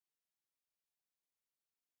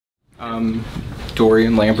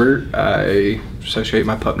Dorien Lambert. I associate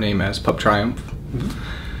my pup name as Pup Triumph.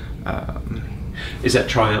 Is that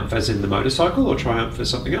Triumph as in the motorcycle, or Triumph as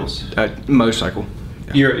something else? Motorcycle.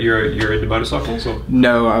 Yeah. You're into motorcycles, or?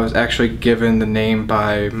 No, I was actually given the name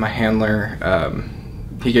by my handler.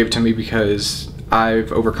 He gave it to me because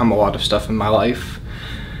I've overcome a lot of stuff in my life.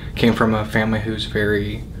 Came from a family who's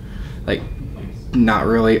very, not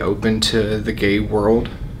really open to the gay world.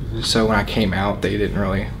 Mm-hmm. So when I came out, they didn't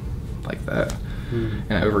really like that. Mm.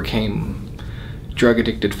 And I overcame drug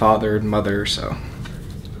addicted father and mother, so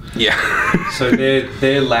yeah. So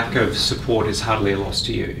their lack of support is hardly a loss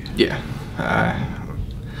to you. Yeah.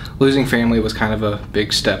 Losing family was kind of a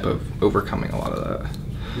big step of overcoming a lot of that.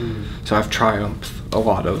 Mm. So I've triumphed a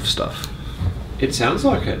lot of stuff. It sounds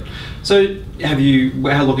like it. So how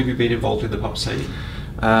long have you been involved in the pup scene?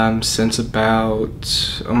 Since about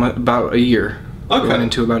a year. Okay. Going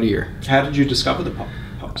into about a year. How did you discover the pup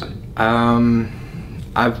scene?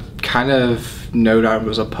 I've kind of known I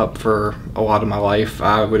was a pup for a lot of my life.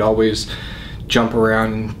 I would always jump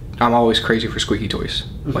around. I'm always crazy for squeaky toys.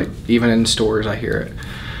 Mm-hmm. Like, even in stores, I hear it.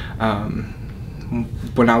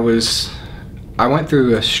 When I went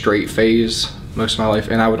through a straight phase most of my life,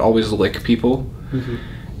 and I would always lick people. Mm-hmm.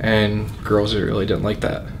 And girls really didn't like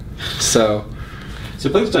that. So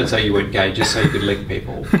please don't say you weren't gay, just say you could lick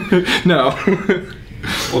people. No.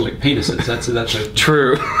 Or lick penises, that's a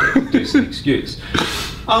true decent excuse.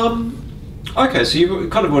 Okay, so you've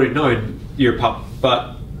kind of already known you're a pup,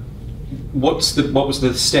 but what was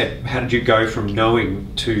the step? How did you go from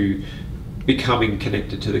knowing to becoming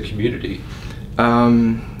connected to the community?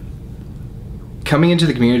 Coming into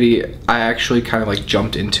the community, I actually kind of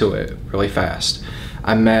jumped into it really fast.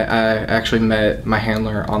 I actually met my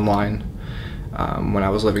handler online when I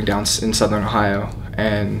was living down in Southern Ohio,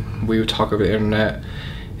 and we would talk over the internet.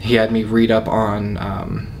 He had me read up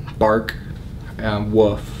on Bark,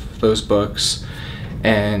 Woof, those books,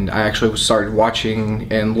 and I actually started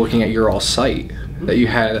watching and looking at your all's site that you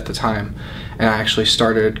had at the time, and I actually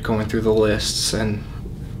started going through the lists and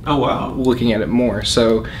looking at it more.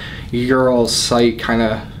 So your all's site kind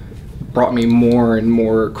of brought me more and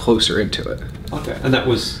more closer into it. Okay, and that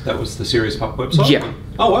was the Serious Pup website? Yeah.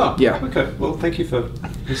 Oh wow. Yeah. Okay, well thank you for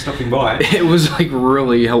stopping by. It was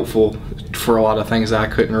really helpful for a lot of things that I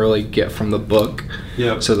couldn't really get from the book.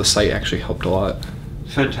 Yeah. So the site actually helped a lot.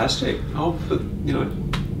 Fantastic. Oh, but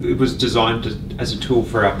it was designed as a tool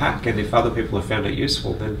for our pack, and if other people have found it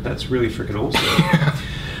useful, then that's really freaking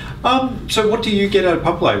awesome. So what do you get out of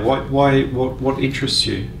Pup Play? What interests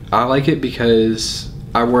you? I like it because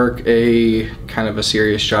I work a kind of a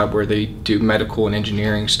serious job where they do medical and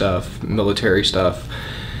engineering stuff, military stuff,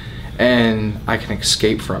 and I can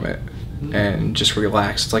escape from it and just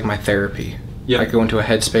relax. It's like my therapy. Yeah. I go into a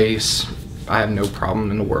headspace, I have no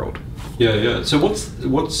problem in the world. Yeah. So what's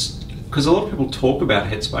because a lot of people talk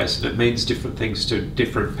about headspace and it means different things to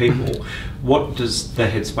different people. What does the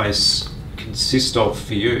headspace consist of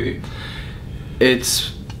for you?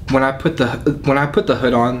 It's when I put the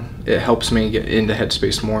hood on, it helps me get into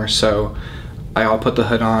headspace more. So I'll put the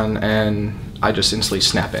hood on and I just instantly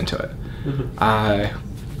snap into it. Mm-hmm. I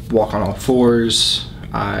walk on all fours.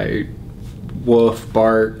 I woof,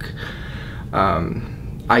 bark.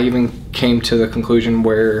 I even came to the conclusion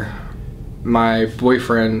where my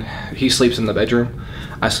boyfriend, he sleeps in the bedroom.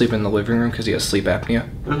 I sleep in the living room because he has sleep apnea.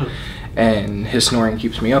 Mm-hmm. And his snoring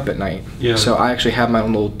keeps me up at night. Yeah. So I actually have my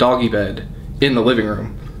own little doggy bed in the living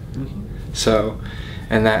room. Mm-hmm. So,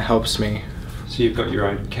 and that helps me. So you've got your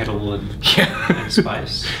own kennel and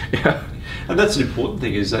space. Yeah. And that's an important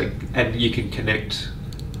thing, is and you can connect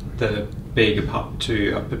the being a pup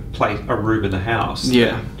to a room in the house.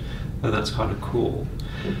 Yeah. And that's kind of cool.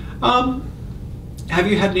 Have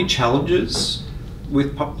you had any challenges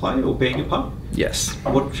with Pup Play or being a pup? Yes.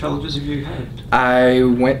 What challenges have you had? I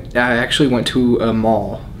actually went to a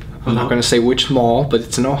mall. I'm not going to say which mall, but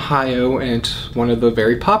it's in Ohio, and it's one of the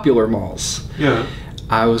very popular malls. Yeah.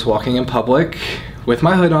 I was walking in public with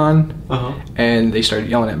my hood on, and they started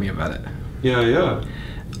yelling at me about it. Yeah.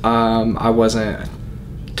 I wasn't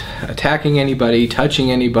attacking anybody, touching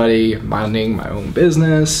anybody, minding my own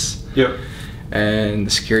business. Yep. And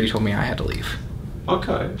the security told me I had to leave.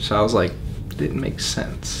 Okay. So I was like, didn't make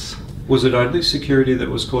sense. Was it only security that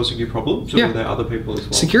was causing you problems, or were there other people as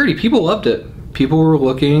well? Security, people loved it. People were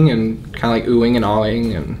looking and kind of oohing and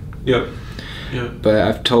awing, and yeah. But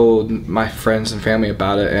I've told my friends and family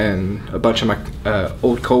about it, and a bunch of my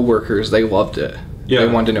old co-workers, they loved it. Yeah. They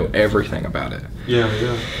wanted to know everything about it.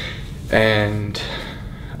 Yeah. And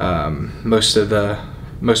most of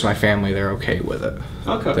my family, they're okay with it.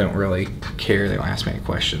 Okay. They don't really care. They don't ask me any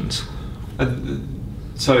questions.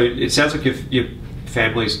 So it sounds like your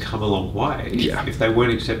family's come a long way. Yeah. If they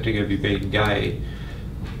weren't accepting of you being gay,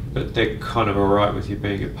 but they're kind of alright with you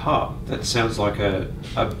being a pup, that sounds like a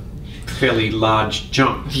fairly large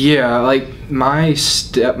jump. Yeah, like my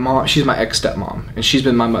stepmom, she's my ex-stepmom, and she's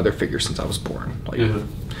been my mother figure since I was born. Like,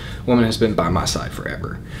 woman has been by my side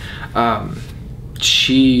forever.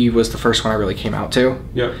 She was the first one I really came out to.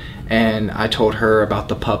 Yep. And I told her about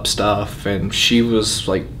the pup stuff, and she was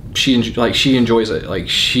like, she enjoys it. Like,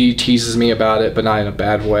 she teases me about it, but not in a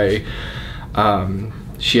bad way.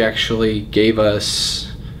 She actually gave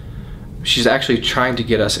us, she's actually trying to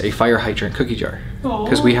get us a fire hydrant cookie jar,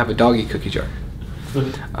 because we have a doggy cookie jar.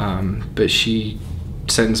 But she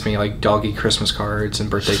sends me like doggy Christmas cards and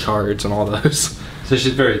birthday cards and all those. So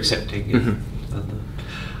she's very accepting.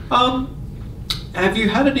 Have you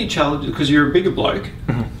had any challenges, because you're a bigger bloke,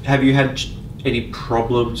 have you had any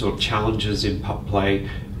problems or challenges in pup play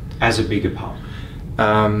as a bigger pup?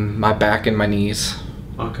 My back and my knees.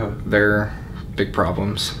 Okay. They're big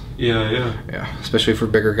problems. Yeah. Yeah, especially for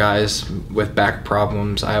bigger guys with back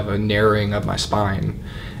problems. I have a narrowing of my spine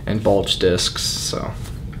and bulge discs, so.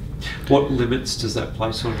 What limits does that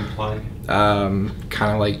place on your play?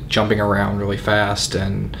 Kind of like jumping around really fast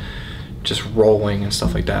and just rolling and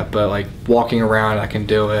stuff like that. But like walking around, I can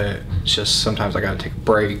do it. It's just sometimes I gotta take a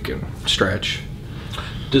break and stretch.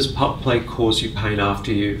 Does pup play cause you pain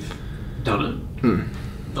after you've done it?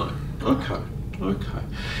 No. Okay.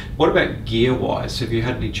 What about gear-wise? Have you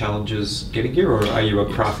had any challenges getting gear, or are you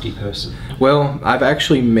a crafty person? Well, I've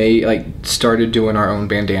actually started doing our own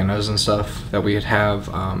bandanas and stuff that we'd have.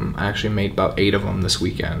 I actually made about 8 of them this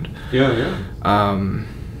weekend. Yeah.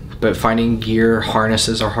 But finding gear,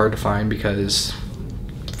 harnesses are hard to find, because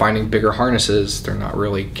finding bigger harnesses, they're not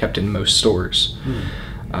really kept in most stores.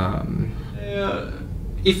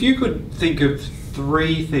 If you could think of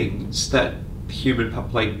 3 things that human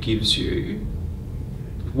pup play gives you,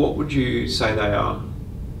 what would you say they are?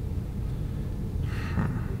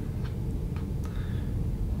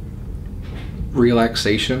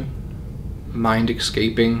 Relaxation, mind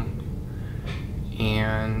escaping,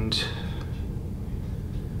 and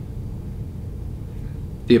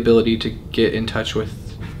the ability to get in touch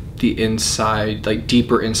with the inside, like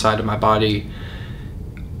deeper inside of my body,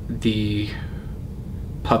 the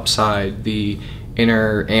pup side, the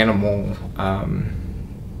inner animal,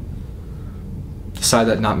 the side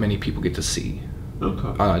that not many people get to see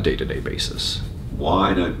on a day-to-day basis.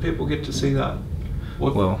 Why don't people get to see that?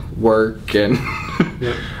 Well, work and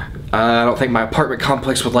I don't think my apartment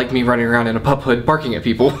complex would like me running around in a pup hood barking at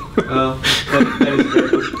people.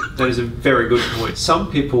 That is a very good point.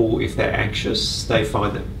 Some people, if they're anxious, they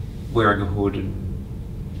find that wearing a hood and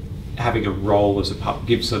having a role as a pup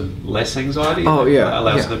gives them less anxiety.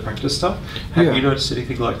 Allows them to practice stuff. Have you noticed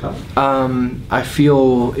anything like that? I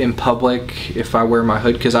feel in public, if I wear my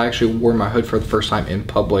hood, because I actually wore my hood for the first time in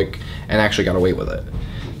public and actually got away with it.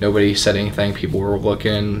 Nobody said anything. People were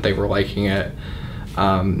looking. They were liking it.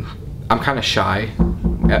 I'm kind of shy.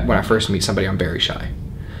 When I first meet somebody, I'm very shy.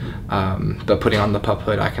 But putting on the pup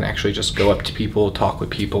hood, I can actually just go up to people, talk with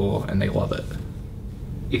people, and they love it.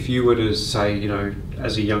 If you were to say,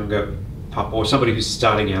 as a younger pup or somebody who's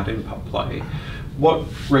starting out in pup play, what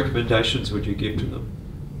recommendations would you give to them?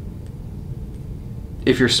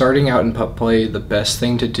 If you're starting out in pup play, the best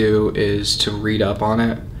thing to do is to read up on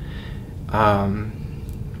it.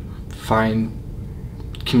 Find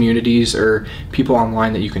communities or people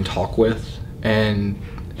online that you can talk with and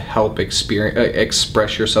help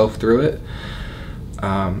express yourself through it.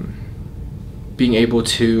 Being able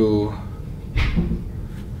to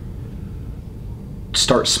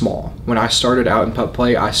start small. When I started out in pup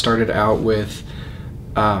play, I started out with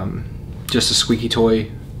just a squeaky toy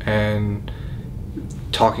and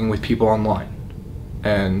talking with people online.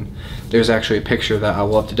 And there's actually a picture that I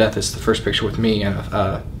love to death. It's the first picture with me and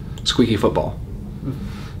a squeaky football.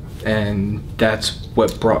 And that's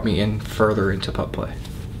what brought me in further into pup play.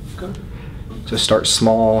 Okay. So start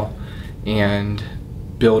small and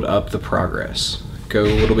build up the progress. Go a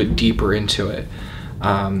little bit deeper into it.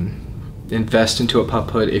 Invest into a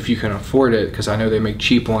pup hood if you can afford it, because I know they make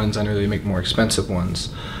cheap ones, I know they make more expensive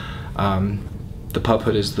ones. The pup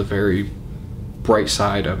hood is the very bright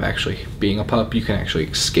side of actually being a pup. You can actually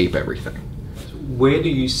escape everything. Where do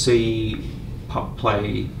you see pup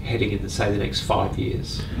play heading in, say, the next 5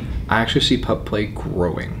 years? I actually see pup play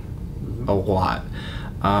growing a lot.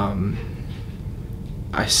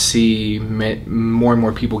 I see more and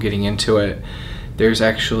more people getting into it. There's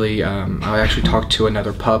actually, I actually talked to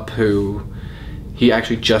another pup who, he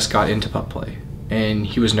actually just got into pup play, and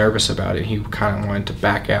he was nervous about it. He kind of wanted to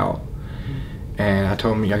back out. And I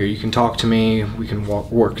told him, you can talk to me, we can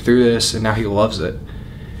work through this, and now he loves it.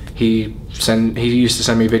 He used to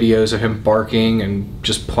send me videos of him barking and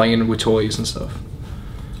just playing with toys and stuff.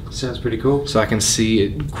 Sounds pretty cool. So I can see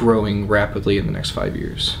it growing rapidly in the next 5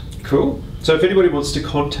 years. Cool. So if anybody wants to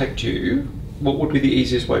contact you, what would be the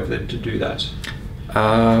easiest way for them to do that?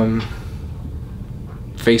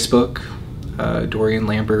 Facebook, Dorien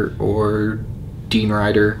Lambert or Dean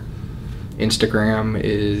Ryder. Instagram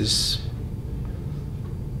is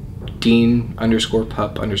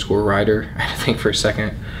Dean_Pup_Ryder, I think, for a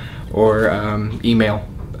second. Or email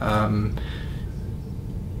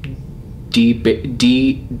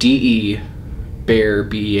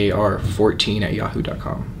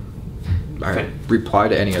debear14@yahoo.com. I reply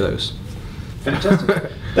to any of those.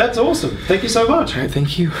 Fantastic. That's awesome. Thank you so much. All right,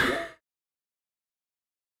 thank you.